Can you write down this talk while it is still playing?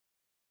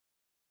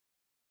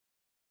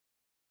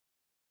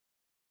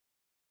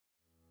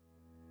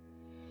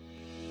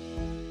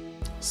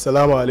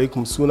Salamu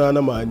alaikum, suna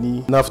na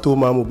Mani, na fito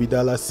mamu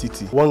Bidala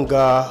City.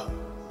 Wanga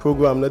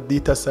program na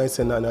data science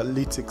and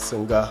analytics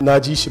nga na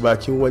ji shi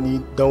bakin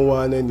wani dan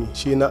wane ne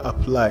shi na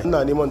apply.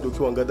 Ina neman doki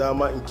wanga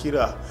dama in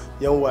kira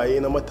yan waye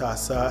na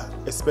matasa,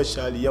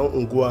 especially yan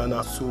unguwa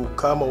na su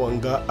kama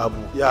wanga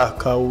abu ya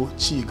kawo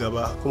ci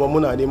gaba. Kuma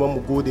muna neman mu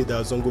gode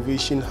da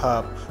Zongovation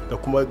Hub da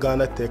kuma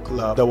Ghana Tech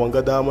Lab da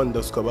wanga daman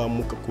da suka ba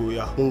muka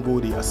koya. Mun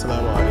gode,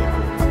 assalamu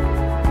alaikum.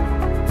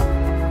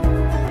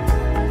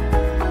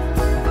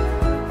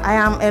 I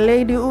am a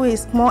lady who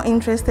is more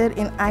interested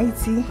in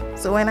IT.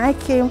 So when I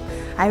came,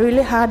 I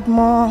really had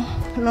more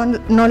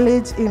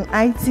knowledge in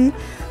IT.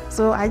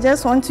 So I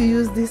just want to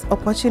use this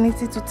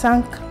opportunity to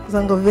thank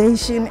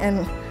Zongovation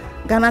and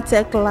Ghana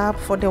Tech Lab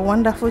for the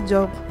wonderful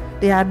job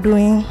they are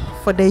doing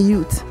for the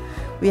youth.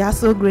 We are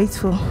so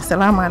grateful.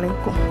 Assalamu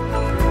alaikum.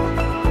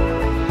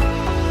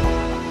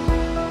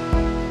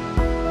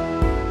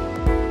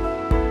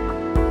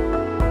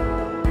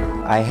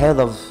 I heard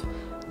of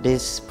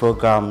this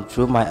program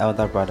through my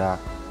elder brother,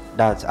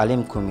 that's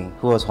𝐈𝐌𝐏𝐀𝐂𝐓,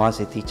 who was once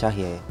a teacher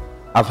here.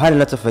 I've had a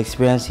lot of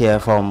experience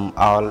here from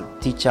our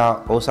teacher,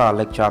 also our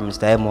lecturer,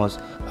 Mr. Amos.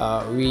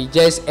 We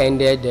just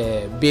ended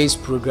the base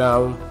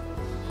program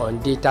on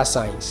data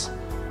science.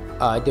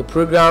 The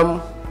program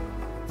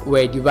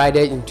were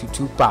divided into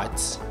two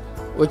parts,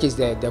 which is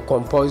the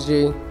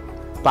compulsory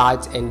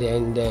part and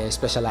then the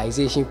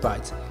specialization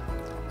part.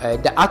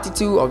 The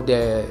attitude of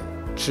the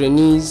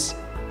trainees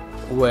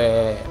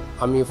were,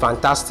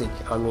 fantastic.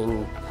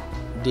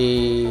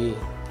 They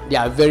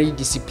are very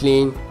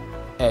disciplined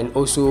and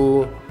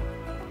also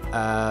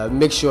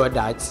make sure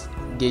that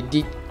they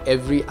did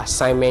every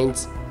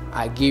assignment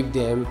I gave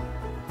them,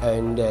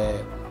 and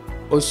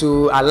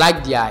also I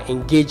like their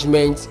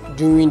engagement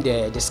during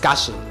the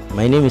discussion.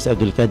 My name is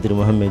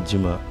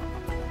𝐈𝐌𝐿𝐿.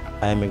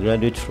 I am a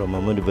graduate from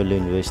Ahmadu Bello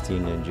University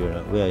in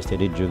Nigeria, where I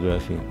studied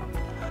geography.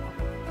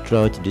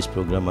 Throughout this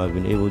program, I've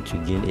been able to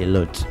gain a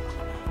lot,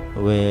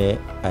 where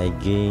I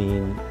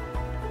gain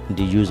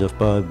the use of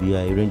Power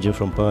BI, ranging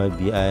from Power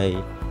BI,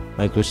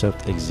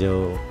 Microsoft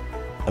Excel,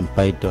 and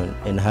Python,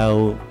 and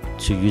how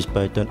to use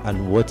Python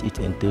and what it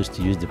entails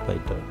to use the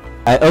Python.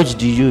 I urge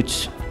the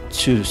youth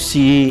to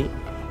see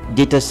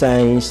data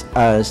science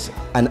as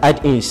an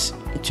add-in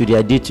to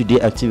their day-to-day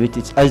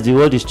activities, as the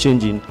world is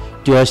changing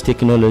towards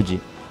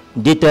technology.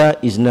 Data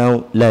is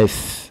now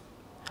life,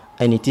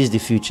 and it is the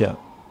future.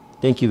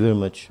 Thank you very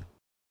much.